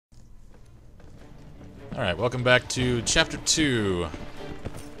Alright, welcome back to Chapter 2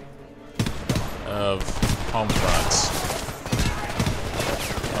 of Homefront.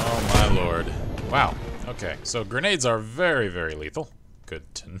 Oh my lord. Wow. Okay, so grenades are very, very lethal. Good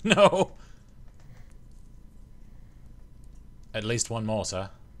to know. At least one more, sir.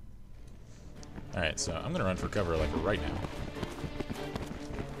 Alright, so I'm gonna run for cover like right now.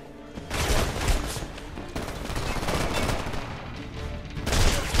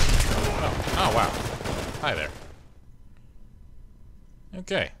 Oh, wow. Hi there.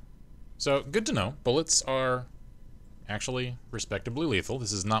 Okay. So, good to know. Bullets are actually respectably lethal.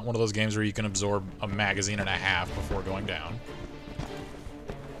 This is not one of those games where you can absorb a magazine and a half before going down.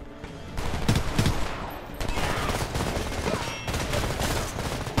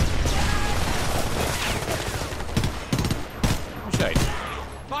 Oh, shite.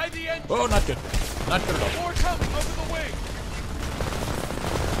 By the end. Oh, not good. Not good at all. More coming over the wing.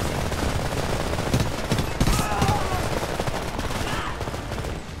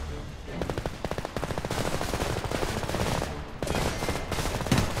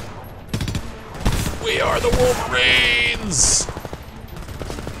 We are the Wolverines!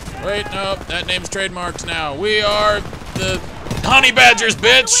 Wait, no, that name's trademarked now. We are the Honey Badgers,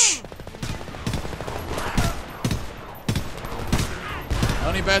 bitch!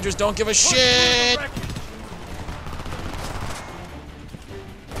 Honey Badgers don't give a shit!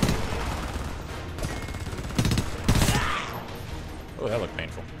 Oh, that looked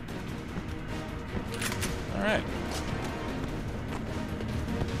painful. Alright.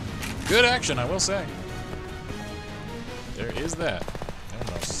 Good action, I will say. There is that.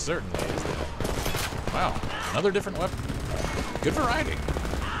 There most certainly is that. Wow, another different weapon. Good variety.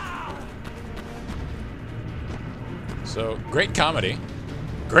 So, great comedy.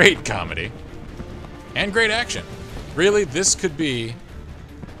 Great comedy. And great action. Really, this could be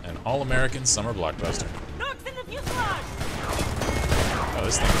an all-American summer blockbuster. Oh,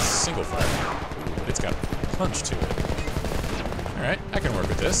 this thing is single fire. It's got punch to it. Alright, I can work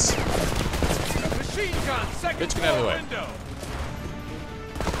with this. Machine gun, second Bitch, get out of the way. window.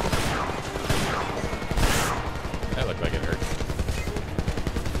 That looked like it hurt.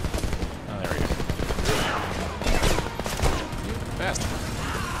 Oh, there we go. Fast.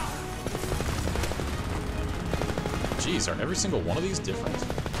 Jeez, are every single one of these different?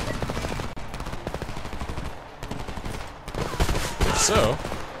 If so,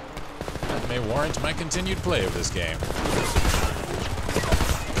 that may warrant my continued play of this game.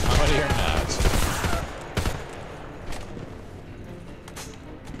 Comedy or not.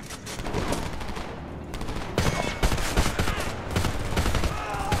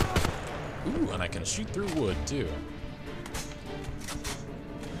 Ooh, and I can shoot through wood, too.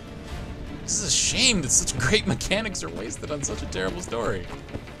 This is a shame that such great mechanics are wasted on such a terrible story.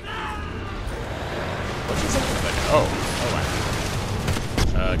 What's this thing? Oh my.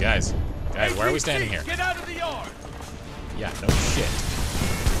 Guys, why are we standing here? Get out of the yard. Yeah, no shit.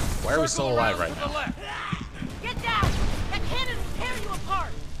 Why are we still alive right now? Get down! That cannon will tear you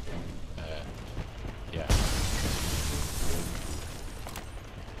apart! Yeah.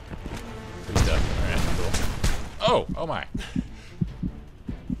 Pretty stuck. Alright, cool. Oh my.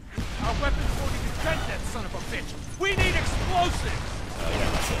 Our weapons won't even dent that son of a bitch. We need explosives.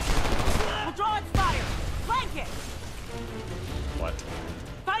 Yeah, that's it. We'll draw its fire! Flank it! What?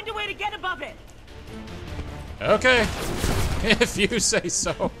 Find a way to get above it! Okay. If you say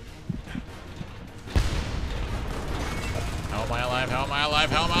so. How am I alive? How am I alive?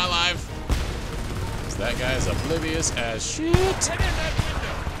 How am I alive? Because that guy is oblivious as shit. Get in that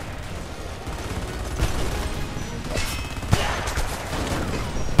window.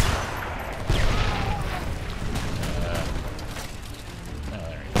 Oh,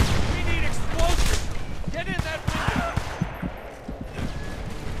 there he We need explosives. Get in that window. is.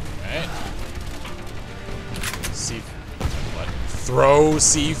 Alright. C. What? Throw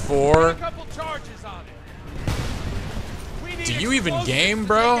C4? A couple charges on it. We need Do you even explosives game, to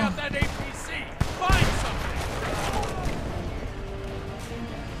bro? take out that APC. Find something.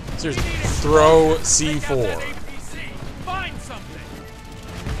 Seriously, We need throw explosives to take out that C4. APC. Find something.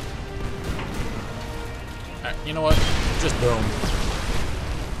 You know what? Just boom.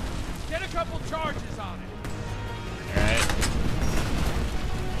 Get a couple charges on it. Alright.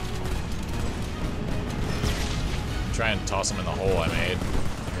 Try and toss him in the hole I made.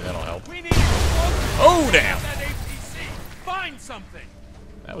 Maybe that'll help. We need explosives. Oh, to take damn! out that APC. Find something.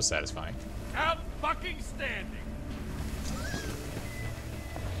 That was satisfying. Out fucking standing.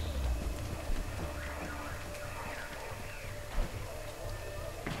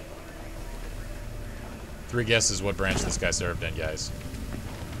 Three guesses what branch this guy served in, guys.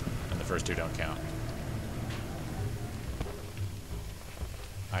 And the first two don't count.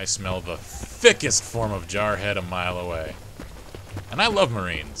 I smell the thickest form of jarhead a mile away. And I love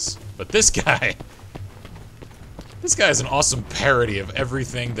Marines, but this guy... This guy is an awesome parody of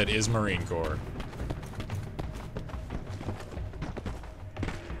everything that is Marine Corps.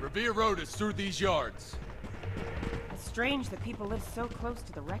 Revere Road is through these yards. It's strange that people live so close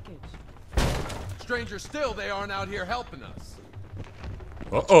to the wreckage. Stranger still, they aren't out here helping us.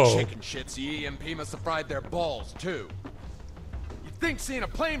 Uh-oh. Chicken shits, the EMP must have fried their balls, too. You'd think seeing a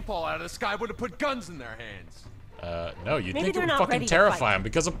plane fall out of the sky would have put guns in their hands. No, you'd Maybe think it they're would not fucking ready to terrify fight. them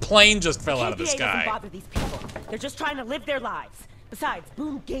because a plane just fell out of the KPA doesn't sky. bother these people. They're just trying to live their lives. Besides,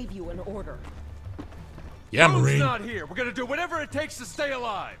 Boone gave you an order. Yeah, Boone's Marine. not here. We're gonna do whatever it takes to stay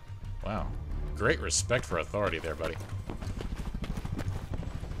alive. Wow. Great respect for authority there, buddy.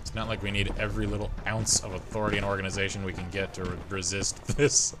 It's not like we need every little ounce of authority and organization we can get to resist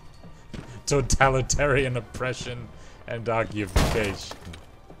this totalitarian oppression and occupation.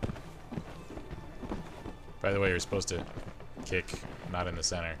 By the way, you're supposed to kick, not in the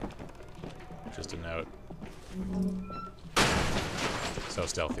center. Just a note. So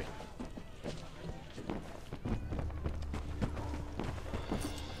stealthy.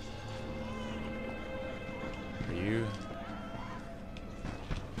 Are you...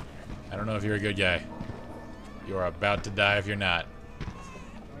 I don't know if you're a good guy. You are about to die if you're not.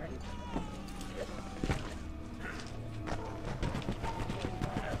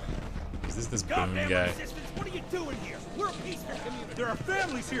 Is this Boone guy? What are you doing here? We're a peaceful community. There are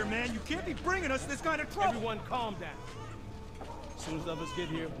families here, man. You can't be bringing us this kind of trouble. Everyone calm down. As soon as the others get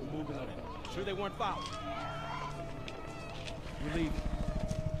here, we're moving on. Sure they weren't fouled. We're leaving.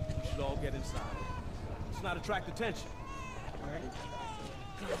 We should all get inside. Let's not attract attention. All right?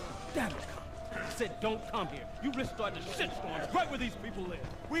 Damn it, I said don't come here. You risk starting a shitstorm right where these people live.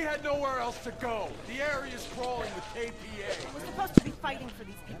 We had nowhere else to go. The area's crawling with KPA. We're supposed to be fighting for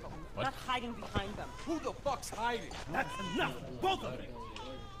these people, What? not hiding behind them. Who the fuck's hiding? That's enough, both of you.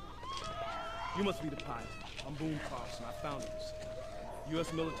 You must be the pilot. I'm Boone Carson. I founded this.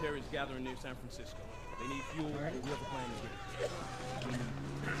 U.S. military is gathering near San Francisco. They need fuel. We have a plan to get it.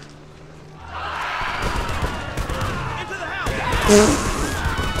 Into the house!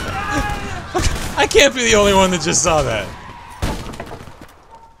 I can't be the only one that just saw that.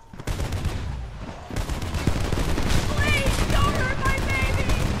 Please, don't hurt my baby!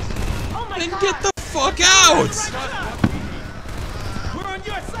 Oh my Then God! get the fuck out! We're on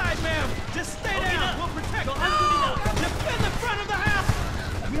your side, ma'am. Just stay down. We'll protect you. Defend the front of the house.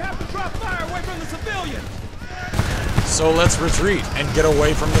 We have to drop fire away from the civilians. So let's retreat and get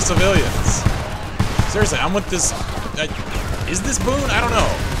away from the civilians. Seriously, I'm with this... is this Boone? I don't know.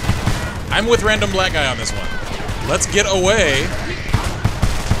 I'm with random black guy on this one. Let's get away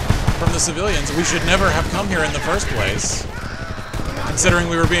from the civilians. We should never have come here in the first place, considering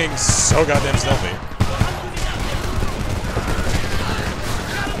we were being so goddamn stealthy.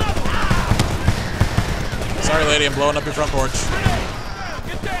 Sorry, lady, I'm blowing up your front porch.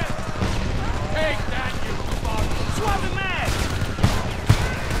 Get down! Take that, you fuck! Swap the mag.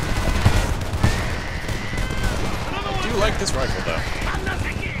 I do like this rifle, though.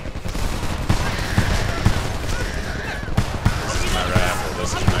 This is my rifle.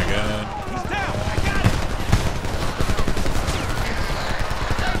 This is my gun. He's down. I got it.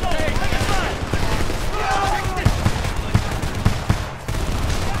 Hey, take it fine.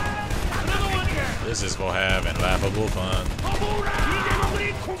 Another one here. This is for having laughable fun.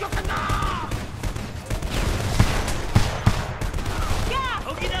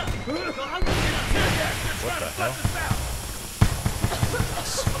 What the hell?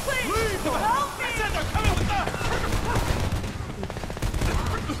 Please, help me! I said they're coming with us.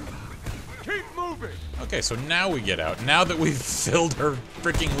 Keep moving! Okay, so now we get out. Now that we've filled her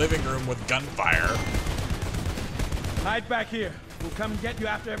freaking living room with gunfire. Hide back here. We'll come and get you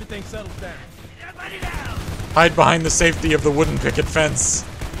after everything settles down. Everybody down. Hide behind the safety of the wooden picket fence.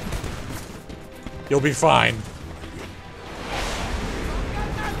 You'll be fine.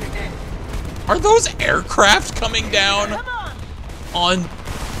 Are those aircraft coming down Come on on!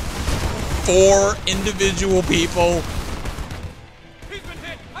 4 individual people? He's been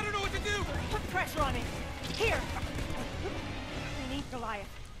hit! I don't know what to do! Put pressure on it. Here. We need Goliath.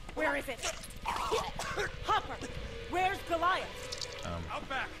 Where is it? Hopper, where's Goliath? Out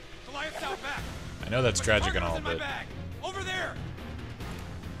back! Goliath's out back! I know that's tragic and all, in my but bag! Over there!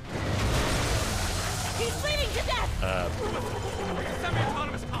 He's bleeding to death!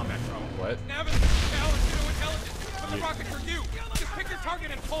 Semi-autonomous combat drone. what? Navin, Cal, intelligence. Put the rocket for you. Just pick your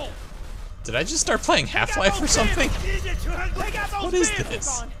target and pull. Did I just start playing Half-Life or something? What is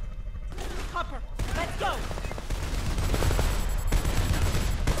this? Hopper, let's go!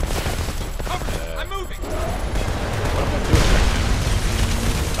 I'm moving. What am I doing right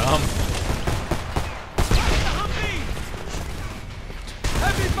now? The Humvee!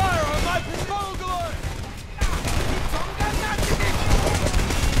 Heavy fire on my patrol galore!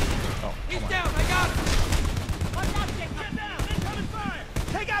 Oh, He's come on. down, I got him! What's up, Jacob? Get down! Incoming fire!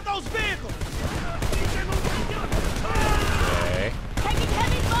 Take out those vehicles! Okay. Taking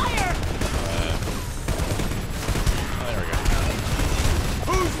heavy fire! There we go.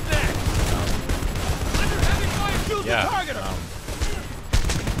 Who's next? Under heavy fire, shoot Yeah. the targeter!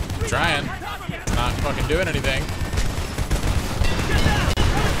 Trying. Not fucking doing anything.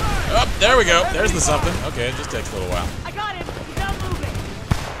 Oh, there we go. There's the something. Okay, it just takes a little while. I got him! He's not moving!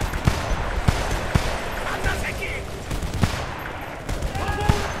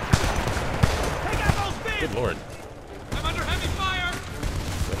 Take out those vehicles! Good lord. I'm under heavy fire!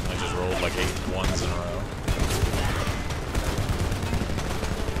 Definitely just rolled like 8 ones in a row.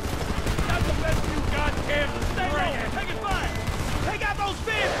 That's the best you got, Kim! Stay low! Taking fire! Take out those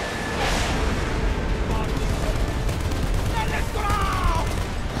vehicles! Let's go!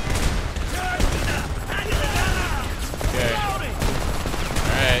 Okay.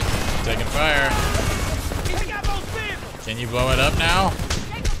 Alright. Taking fire. Take out those vehicles! Can you blow it up now?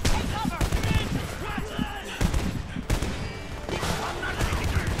 Jacob, take cover!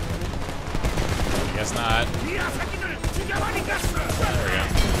 I guess not. There we go.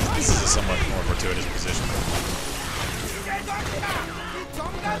 This is a somewhat more fortuitous position.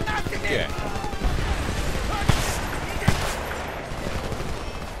 Okay.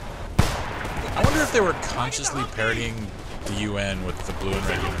 I wonder if they were consciously parodying the UN with the blue and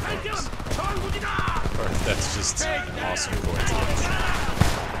red uniforms. Or if that's just an awesome coincidence.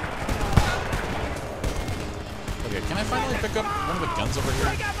 Okay, can I finally pick up one of the guns over here?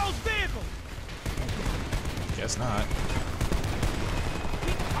 Take out those vehicles! Guess not.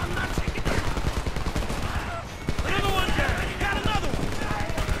 Another one down! Got another one!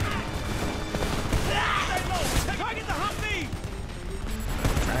 Stay low! Target the Humvee!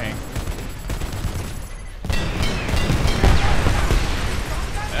 Trying.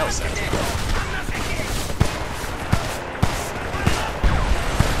 That was satisfying.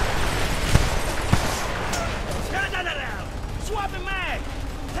 Swapping mag!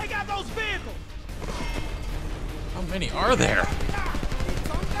 Take out those vehicles! How many are there?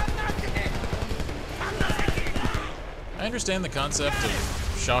 I understand the concept of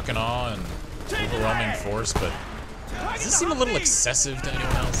shock and awe and overwhelming force, but does this seem a little excessive to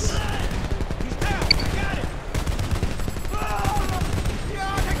anyone else? He's down! I got it!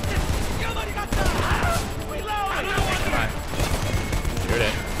 Come on. Shoot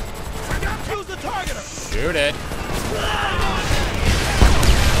it. Choose the targeter! Shoot it.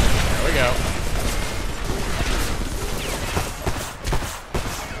 There we go.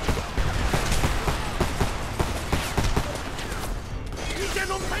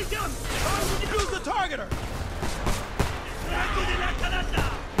 Choose the targeter!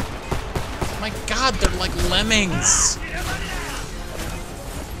 My god, they're like lemmings!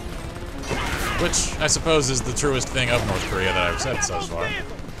 Which, I suppose, is the truest thing of North Korea that I've said so far.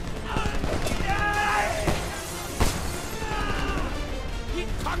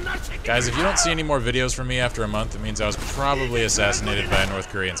 Guys, if you don't see any more videos from me after a month, it means I was probably assassinated by a North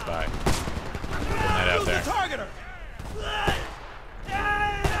Korean spy. Putting that out there. Targeter!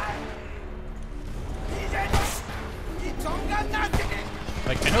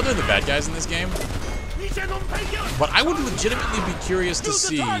 Like, I know they're the bad guys in this game, but I would legitimately be curious to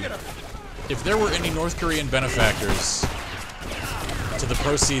see if there were any North Korean benefactors to the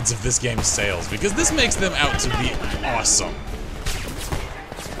proceeds of this game's sales, because this makes them out to be awesome.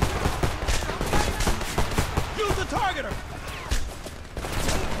 Choose the targeter!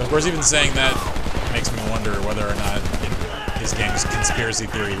 But of course, even saying that makes me wonder whether or not this game's conspiracy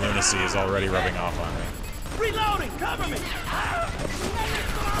theory lunacy is already rubbing off on me. Reloading! Cover me!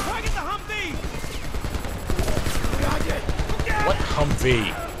 Target the Humvee! What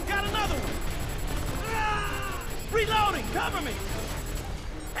Humvee? Got another one! Reloading! Cover me!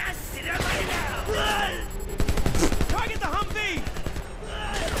 Target the Humvee!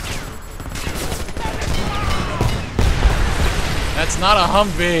 That's not a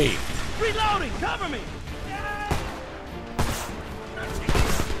Humvee! Reloading! Cover me!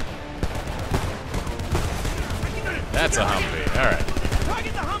 That's a Humvee. Alright.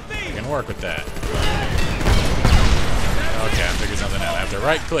 Target the I Humvee! can work with that. Okay, I figured something out. I have to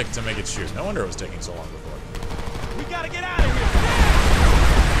right click to make it shoot. No wonder it was taking so long before. We gotta get out of here!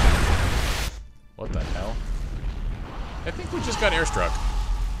 What the hell? I think we just got airstruck.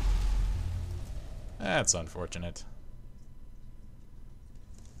 That's unfortunate.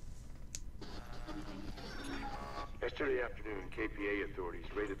 Yesterday afternoon, KPA authorities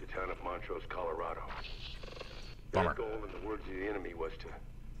raided the town of Montrose, Colorado. Bummer. Their goal, in the words of the enemy, was to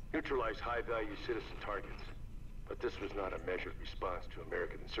neutralize high-value citizen targets. But this was not a measured response to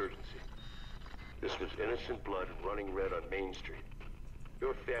American insurgency. This was innocent blood running red on Main Street.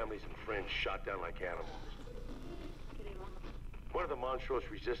 Your families and friends shot down like animals. One of the Montrose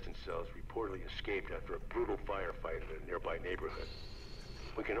resistance cells reportedly escaped after a brutal firefight in a nearby neighborhood.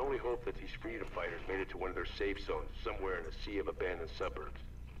 We can only hope that these freedom fighters made it to one of their safe zones somewhere in a sea of abandoned suburbs.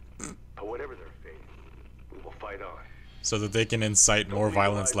 But whatever their fate, we will fight on. So that they can incite more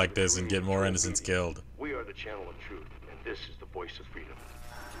violence like this and get more innocents killed. We are the channel of truth, and this is the voice of freedom.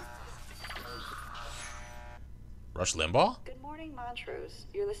 Rush Limbaugh? Good morning, Montrose.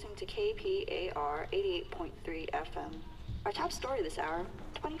 You're listening to KPAR 88.3 FM. Our top story this hour,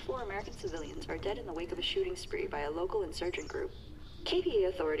 24 American civilians are dead in the wake of a shooting spree by a local insurgent group. KPA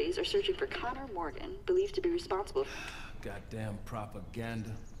authorities are searching for Connor Morgan, believed to be responsible for... Goddamn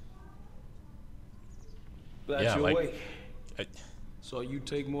propaganda. Glad Yeah, you're like... awake. So you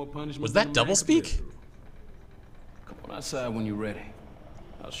take more punishment. Was than that a double man speak? could live. Come on outside when you're ready.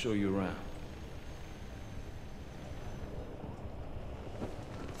 I'll show you around.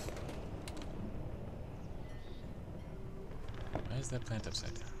 Why is that plant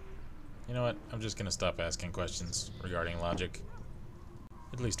upside down? You know what? I'm just gonna stop asking questions regarding logic.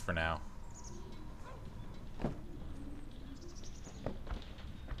 At least for now.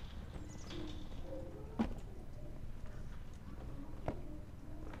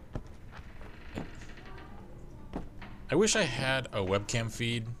 I wish I had a webcam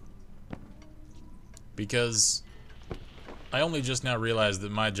feed, because I only just now realized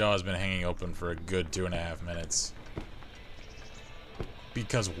that my jaw has been hanging open for a good 2.5 minutes.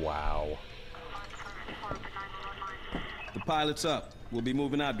 Because wow. The pilot's up. We'll be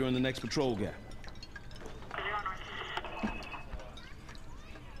moving out during the next patrol gap.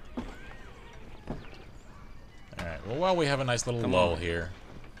 Alright, well while we have a nice little Come lull on. here,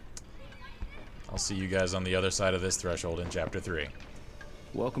 I'll see you guys on the other side of this threshold in Chapter 3.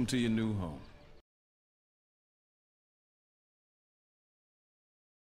 Welcome to your new home.